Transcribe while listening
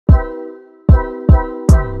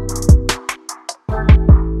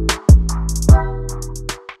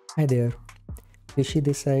Hi there, Rishi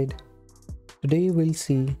this side. Today we'll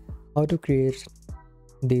see how to create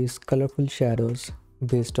these colorful shadows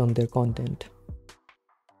based on their content.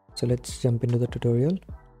 So let's jump into the tutorial.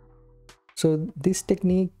 So this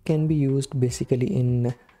technique can be used basically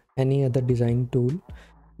in any other design tool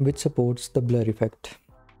which supports the blur effect.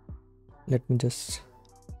 Let me just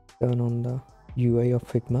turn on the UI of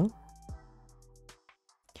Figma.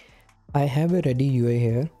 I have a ready UI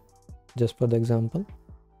here just for the example.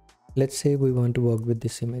 Let's say we want to work with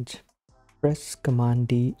this image. Press Command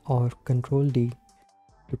D or Control D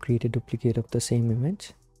to create a duplicate of the same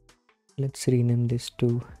image. Let's rename this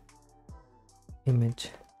to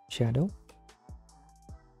image shadow.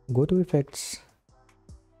 Go to effects,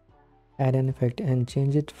 add an effect and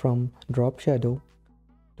change it from drop shadow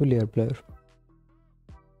to layer blur.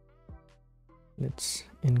 Let's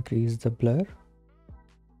increase the blur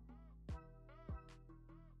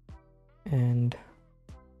and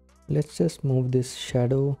let's just move this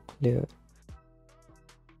shadow layer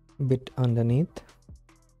a bit underneath.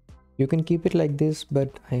 You can keep it like this,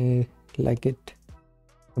 but I like it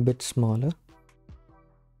a bit smaller.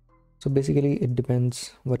 So basically it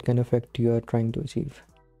depends what kind of effect you are trying to achieve.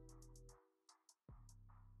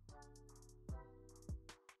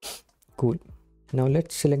 Cool. Now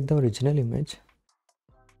let's select the original image.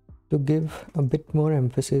 To give a bit more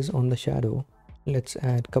emphasis on the shadow, let's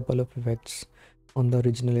add a couple of effects on the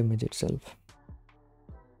original image itself.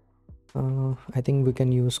 I think we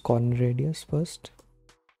can use corner radius first.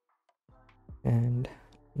 And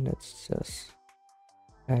let's just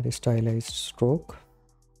add a stylized stroke,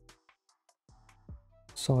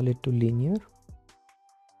 solid to linear,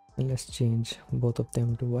 and let's change both of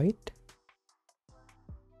them to white.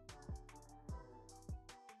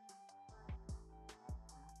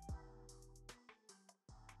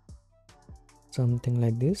 Something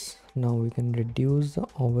like this. Now we can reduce the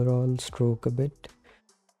overall stroke a bit.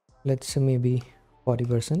 Let's say maybe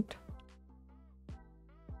 40%.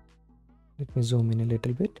 Let me zoom in a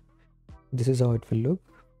little bit. This is how it will look.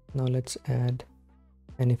 Now let's add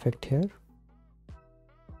an effect here.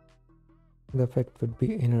 The effect would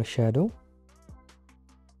be inner shadow.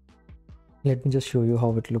 Let me just show you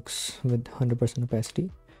how it looks with 100% opacity.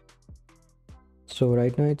 So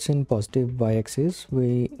right now it's in positive y-axis.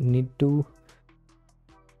 We need to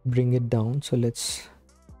bring it down, so let's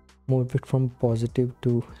move it from positive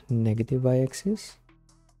to negative y-axis.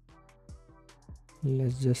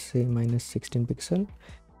 Let's just say minus 16 pixel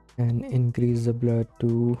and increase the blur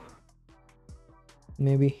to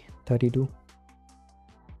maybe 32,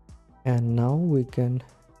 and now we can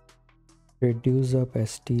reduce the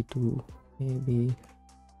opacity to maybe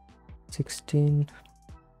 16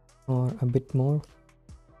 or a bit more.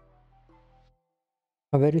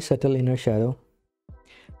 A very subtle inner shadow.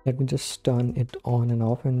 Let me just turn it on and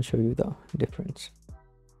off and show you the difference.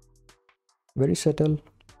 Very subtle,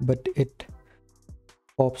 but it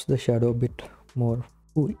pops the shadow a bit more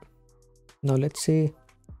cool. Now let's say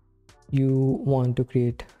you want to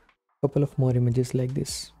create a couple of more images like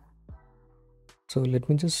this. So let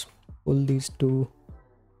me just pull these two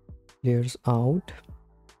layers out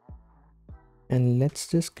and let's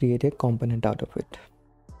just create a component out of it.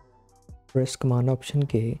 Press Command Option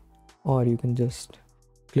K, or you can just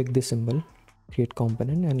click this symbol, create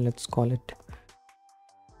component, and let's call it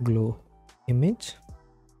glow image.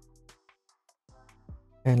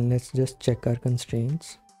 And let's just check our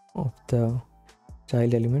constraints of the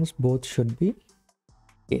child elements. Both should be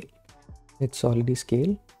scale. It's already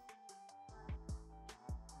scale.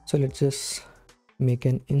 So let's just make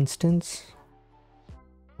an instance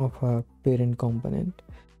of our parent component.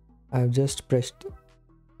 I've just pressed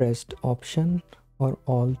Option or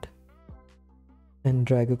Alt and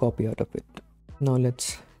drag a copy out of it. Now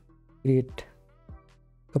let's create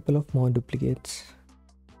a couple of more duplicates.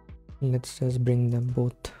 Let's just bring them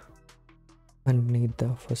both underneath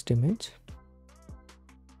the first image.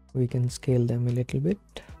 We can scale them a little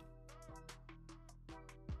bit.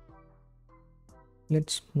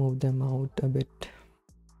 Let's move them out a bit.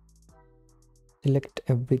 Select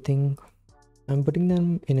everything. I'm putting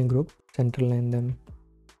them in a group, center line them.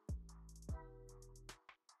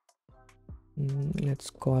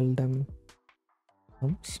 Let's call them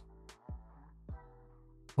thumbs.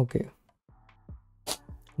 Okay.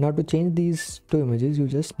 Now to change these two images, you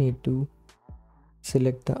just need to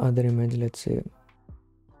select the other image. Let's say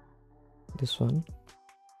this one,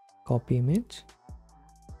 copy image,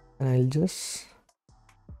 and I'll just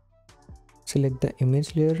select the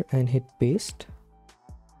image layer and hit paste.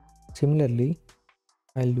 Similarly,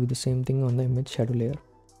 I'll do the same thing on the image shadow layer.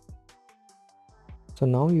 So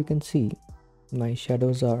now you can see my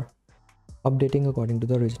shadows are updating according to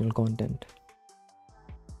the original content.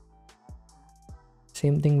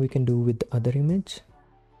 Same thing we can do with the other image.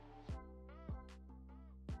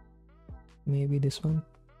 Maybe this one.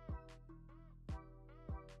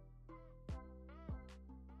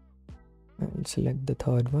 And select the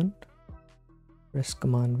third one. Press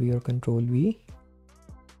Command V or Control V.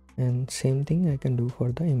 And same thing I can do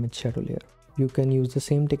for the image shadow layer. You can use the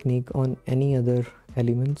same technique on any other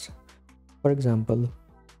elements. For example,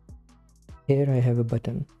 here I have a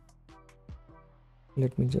button.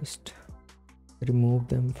 Let me just remove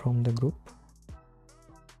them from the group.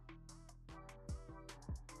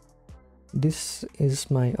 This is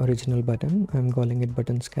my original button. I'm calling it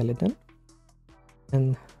button skeleton.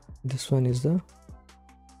 And this one is the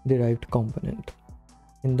derived component.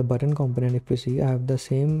 In the button component, if you see, I have the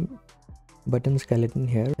same button skeleton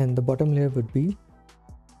here, and the bottom layer would be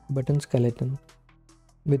button skeleton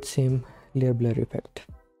with same layer blur effect.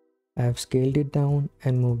 I have scaled it down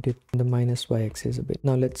and moved it in the -y axis a bit.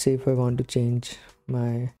 Now let's say if I want to change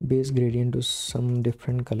my base gradient to some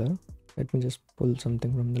different color. Let me just pull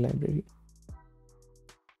something from the library.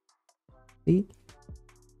 See,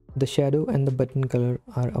 the shadow and the button color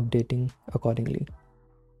are updating accordingly.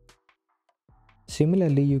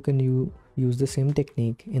 Similarly, you can use the same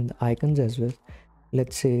technique in the icons as well.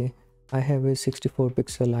 Let's say I have a 64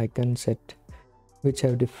 pixel icon set which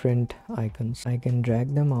have different icons. I can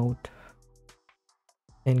drag them out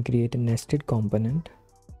and create a nested component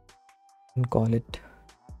and call it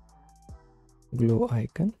glow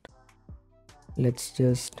icon. Let's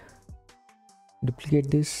just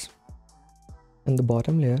duplicate this, and the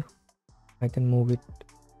bottom layer I can move it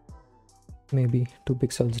maybe 2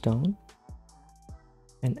 pixels down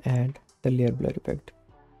and add the layer blur effect.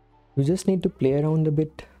 You just need to play around a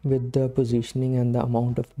bit with the positioning and the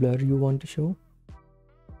amount of blur you want to show.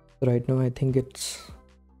 So right now I think it's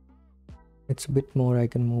a bit more. I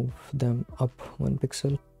can move them up 1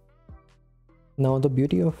 pixel. Now the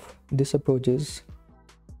beauty of this approach is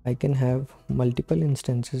I can have multiple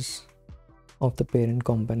instances of the parent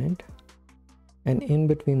component, and in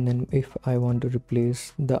between them, if I want to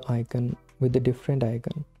replace the icon with a different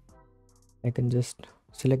icon, I can just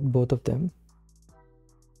select both of them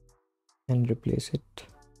and replace it.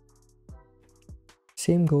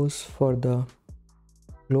 Same goes for the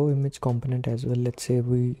glow image component as well. Let's say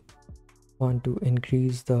we want to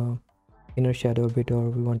increase the inner shadow a bit, or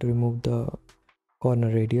we want to remove the corner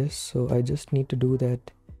radius. So I just need to do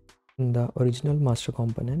that in the original master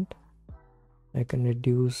component. I can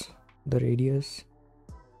reduce the radius,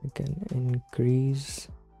 I can increase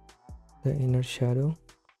the inner shadow.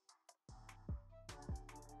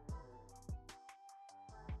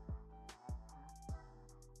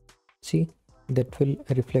 See, that will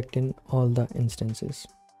reflect in all the instances.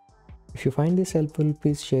 If you find this helpful,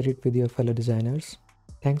 please share it with your fellow designers.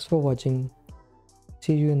 Thanks for watching.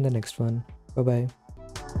 See you in the next one. Bye bye.